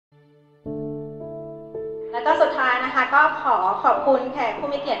แล้วก็สุดท้ายนะคะก็ขอขอบคุณแขกผู้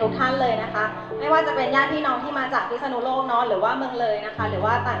มีเกียรติทุกท่านเลยนะคะไม่ว่าจะเป็นญาติพี่น้องที่มาจากพิษณุโลกเนาะหรือว่าเมืองเลยนะคะหรือ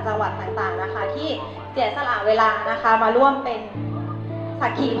ว่าต่างจังหวัดต่างๆนะคะที่เสียสละเวลานะคะมาร่วมเป็นสั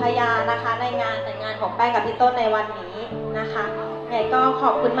กขีพยานนะคะในงานแต่งงานของแป้งกับพี่ต้นในวันนี้นะคะไงก็ขอ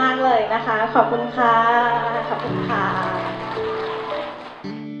บคุณมากเลยนะคะขอบคุณค่ะขอบคุณค่ะ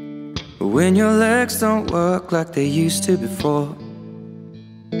When your legs don't work like they used to before,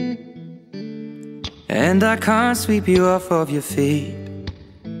 and I can't sweep you off of your feet,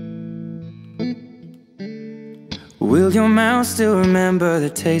 will your mouth still remember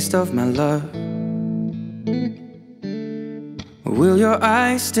the taste of my love? Will your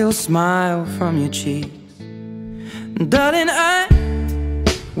eyes still smile from your cheeks? Darling, I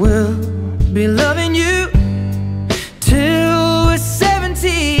will be loving you till we're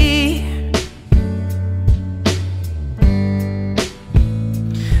 70.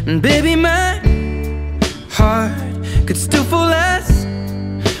 And baby, my heart could still fall as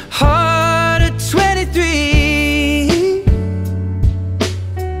hard at 23.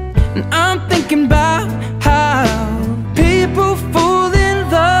 And I'm thinking about how people fall in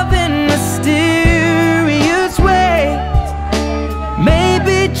love in mysterious ways.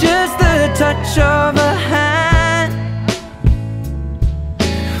 Maybe just the touch of a hand.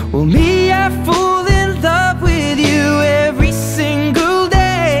 Well, me, I fall in love with you every single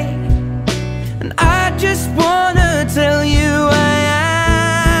day, and I just wanna tell you I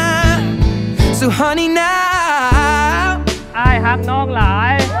am. So honey, now I have น้องหลา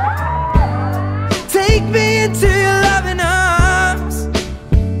ย take me into your loving arms.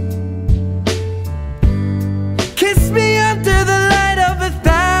 Kiss me under the light of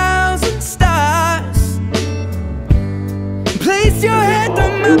 1,000 stars. Place your head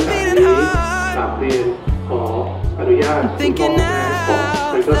on my beating heart. ขออนุญาต I'm thinking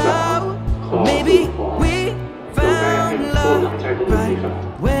now, maybe we found love right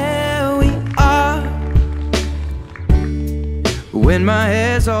where we are. When my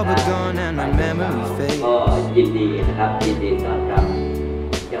hair's all but gone and my memory fades, ก็ยินดีนะครับยินดีต้อนรับ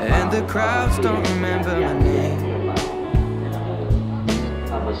and the crowds don't remember my name.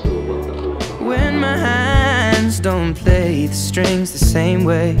 When my hands don't play the strings the same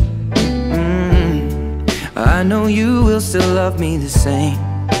way, I know you will still love me the same.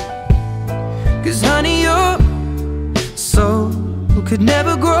 'Cause honey, your soul could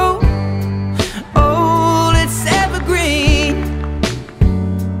never grow old, it's evergreen.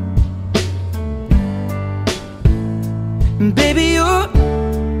 And baby, your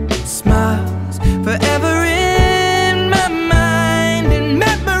smile's forever in my mind and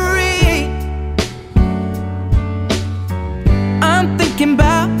memory. I'm thinking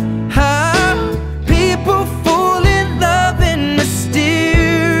about how people fall in love in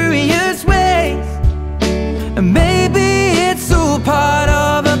mysterious ways, and maybe it's all part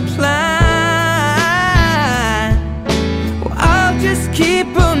of a plan. Well, I'll just keep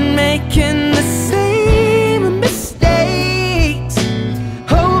on making the same mistakes,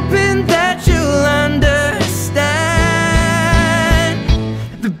 hoping that you'll understand.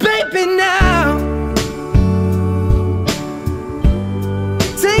 But baby, now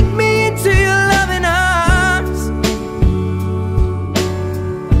take me into your loving arms.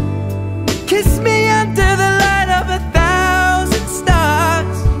 Kiss me under the light of 1,000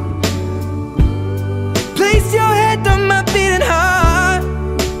 stars. Place your head on my beating heart.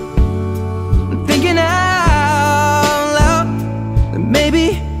 I'm thinking out loud that maybe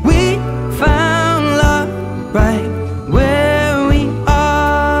we found love right where we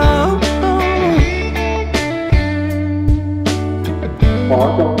are. ขอ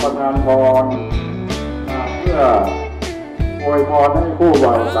จงประทานพรเพื่ออวยพรให้คู่บ่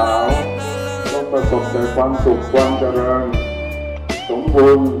าวสาวจงประสบแต่ความสุขความเจริญสมบู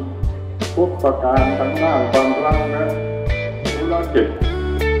รณ์ทุกประการทั้งด้านความรักและธุรกิจ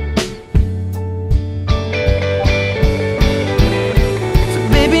So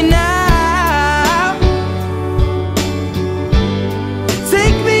baby, now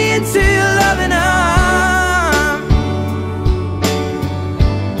take me into your loving arms.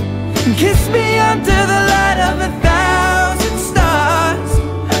 Kiss me under the light of 1,000 stars.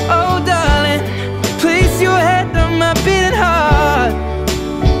 Oh darling, place your head on my beating heart.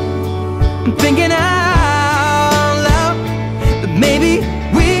 I'm thinking out loud that maybe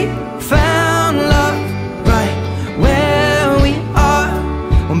we found love right where we are.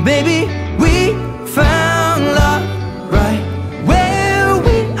 Or maybe we